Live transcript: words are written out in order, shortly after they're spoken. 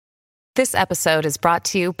This episode is brought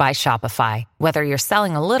to you by Shopify. Whether you're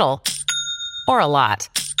selling a little or a lot,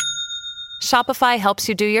 Shopify helps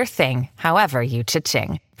you do your thing, however you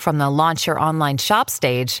cha-ching. From the launch your online shop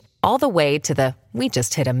stage, all the way to the we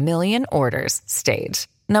just hit 1 million orders stage.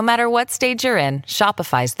 No matter what stage you're in,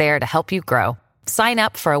 Shopify's there to help you grow. Sign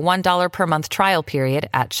up for a $1 per month trial period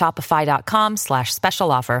at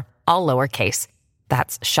shopify.com/special offer, all lowercase.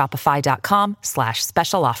 That's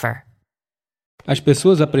shopify.com/special offer. As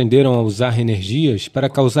pessoas aprenderam a usar energias para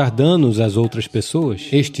causar danos às outras pessoas.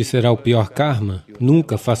 Este será o pior karma.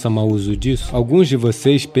 Nunca faça mau uso disso. Alguns de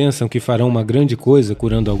vocês pensam que farão uma grande coisa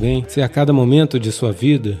curando alguém. Se a cada momento de sua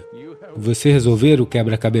vida você resolver o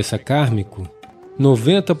quebra-cabeça kármico,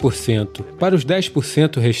 90%. Para os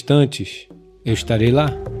 10% restantes, eu estarei lá.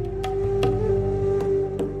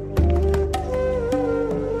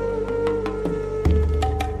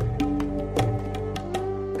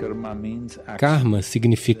 Karma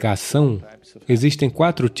significa ação. Existem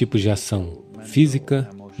 4 tipos de ação: física,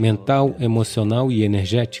 mental, emocional e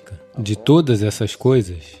energética. De todas essas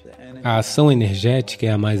coisas, a ação energética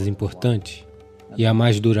é a mais importante, e a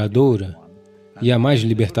mais duradoura, e a mais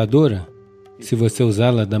libertadora, se você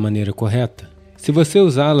usá-la da maneira correta. Se você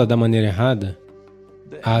usá-la da maneira errada,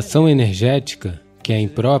 a ação energética, que é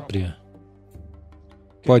imprópria,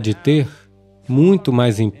 pode ter muito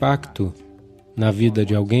mais impacto na vida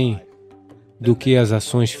de alguém do que as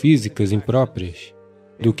ações físicas impróprias,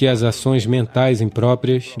 do que as ações mentais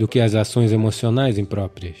impróprias, do que as ações emocionais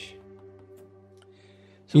impróprias.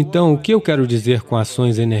 Então, o que eu quero dizer com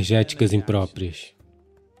ações energéticas impróprias?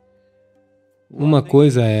 Uma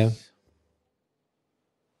coisa é,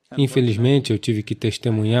 infelizmente, eu tive que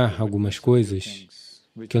testemunhar algumas coisas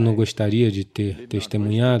que eu não gostaria de ter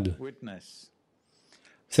testemunhado.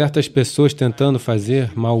 Certas pessoas tentando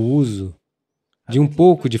fazer mau uso de um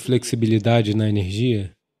pouco de flexibilidade na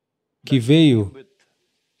energia que veio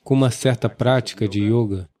com uma certa prática de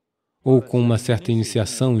yoga ou com uma certa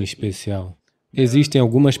iniciação em especial. Existem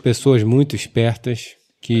algumas pessoas muito espertas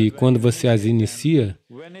que, quando você as inicia,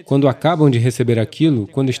 quando acabam de receber aquilo,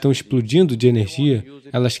 quando estão explodindo de energia,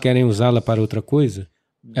 elas querem usá-la para outra coisa.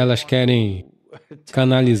 Elas querem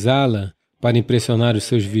canalizá-la para impressionar os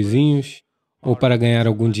seus vizinhos, ou para ganhar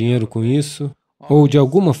algum dinheiro com isso, ou de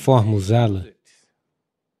alguma forma usá-la.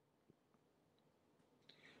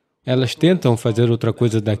 Elas tentam fazer outra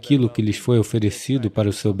coisa daquilo que lhes foi oferecido para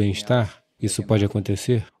o seu bem-estar. Isso pode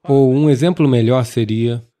acontecer. Ou um exemplo melhor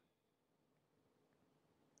seria...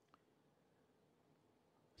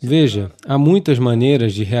 Veja, há muitas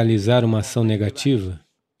maneiras de realizar uma ação negativa.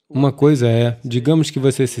 Uma coisa é, digamos que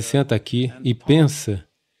você se senta aqui e pensa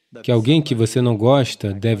que alguém que você não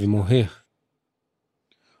gosta deve morrer.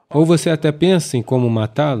 Ou você até pensa em como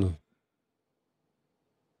matá-lo.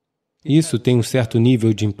 Isso tem um certo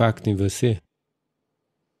nível de impacto em você.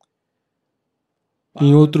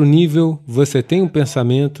 Em outro nível, você tem um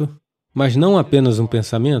pensamento, mas não apenas um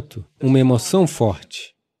pensamento, uma emoção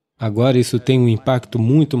forte. Agora isso tem um impacto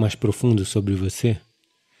muito mais profundo sobre você.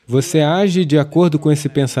 Você age de acordo com esse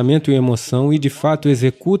pensamento e emoção e, de fato,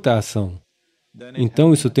 executa a ação.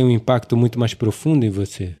 Então, isso tem um impacto muito mais profundo em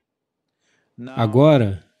você.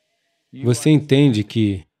 Agora, você entende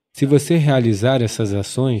que, se você realizar essas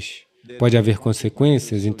ações, pode haver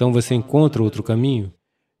consequências, então você encontra outro caminho.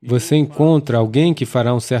 Você encontra alguém que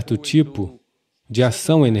fará um certo tipo de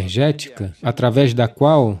ação energética, através da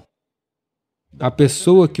qual a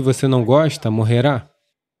pessoa que você não gosta morrerá.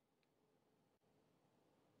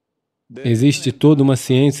 Existe toda uma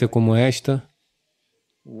ciência como esta.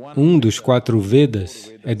 Um dos 4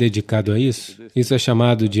 Vedas é dedicado a isso. Isso é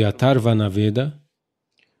chamado de Atharvana Veda,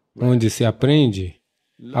 onde se aprende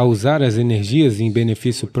a usar as energias em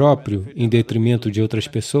benefício próprio em detrimento de outras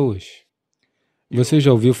pessoas. Você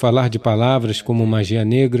já ouviu falar de palavras como magia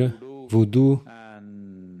negra, voodoo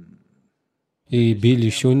e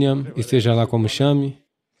Billy Shunyam, e seja lá como chame,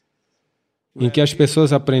 em que as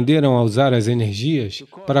pessoas aprenderam a usar as energias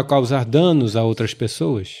para causar danos a outras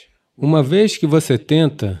pessoas? Uma vez que você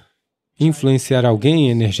tenta influenciar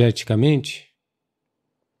alguém energeticamente,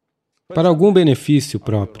 para algum benefício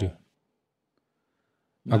próprio,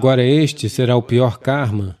 agora este será o pior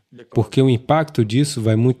karma, porque o impacto disso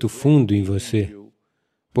vai muito fundo em você.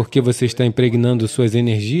 Porque você está impregnando suas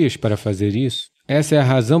energias para fazer isso. Essa é a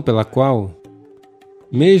razão pela qual,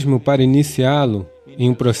 mesmo para iniciá-lo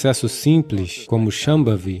em um processo simples, como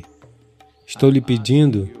Shambhavi, estou lhe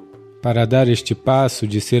pedindo para dar este passo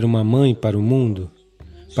de ser uma mãe para o mundo,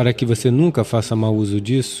 para que você nunca faça mau uso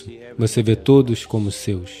disso, você vê todos como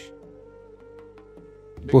seus.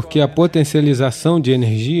 Porque a potencialização de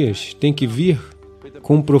energias tem que vir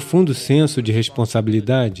com um profundo senso de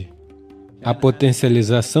responsabilidade. A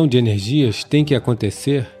potencialização de energias tem que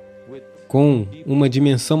acontecer com uma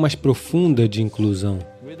dimensão mais profunda de inclusão.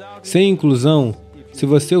 Sem inclusão, se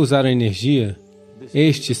você usar a energia,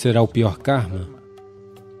 este será o pior karma.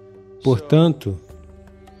 Portanto,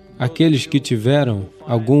 aqueles que tiveram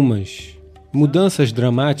algumas mudanças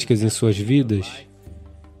dramáticas em suas vidas,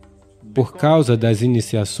 por causa das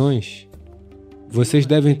iniciações, vocês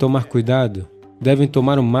devem tomar cuidado, devem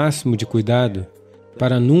tomar o máximo de cuidado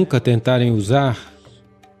para nunca tentarem usar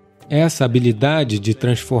essa habilidade de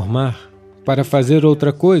transformar para fazer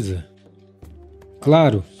outra coisa.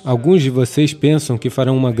 Claro, alguns de vocês pensam que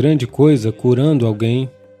farão uma grande coisa curando alguém,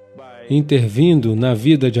 intervindo na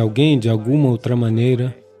vida de alguém de alguma outra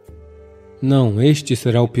maneira. Não, este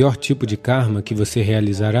será o pior tipo de karma que você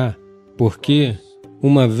realizará, porque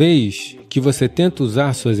uma vez que você tenta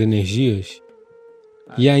usar suas energias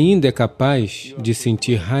e ainda é capaz de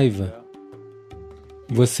sentir raiva,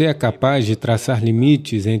 você é capaz de traçar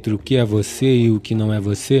limites entre o que é você e o que não é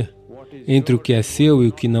você, entre o que é seu e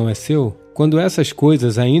o que não é seu. Quando essas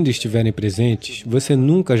coisas ainda estiverem presentes, você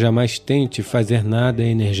nunca jamais tente fazer nada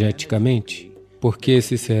energeticamente, porque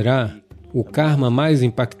esse será o karma mais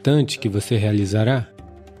impactante que você realizará.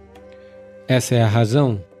 Essa é a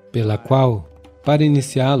razão pela qual, para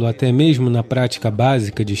iniciá-lo até mesmo na prática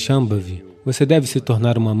básica de Shambhavi, você deve se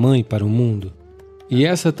tornar uma mãe para o mundo. E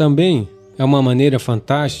essa também é uma maneira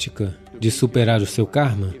fantástica de superar o seu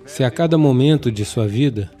karma, se a cada momento de sua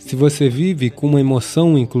vida, se você vive com uma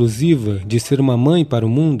emoção inclusiva de ser uma mãe para o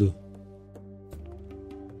mundo,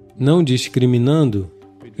 não discriminando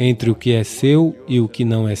entre o que é seu e o que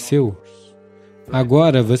não é seu.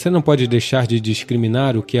 Agora, você não pode deixar de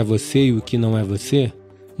discriminar o que é você e o que não é você,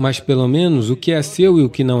 mas pelo menos o que é seu e o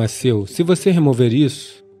que não é seu. Se você remover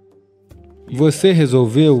isso, você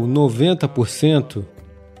resolveu 90%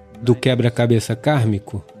 do quebra-cabeça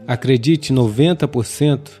kármico. Acredite,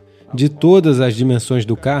 90% de todas as dimensões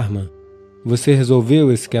do karma, você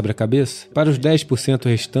resolveu esse quebra-cabeça. Para os 10%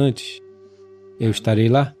 restantes, eu estarei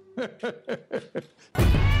lá.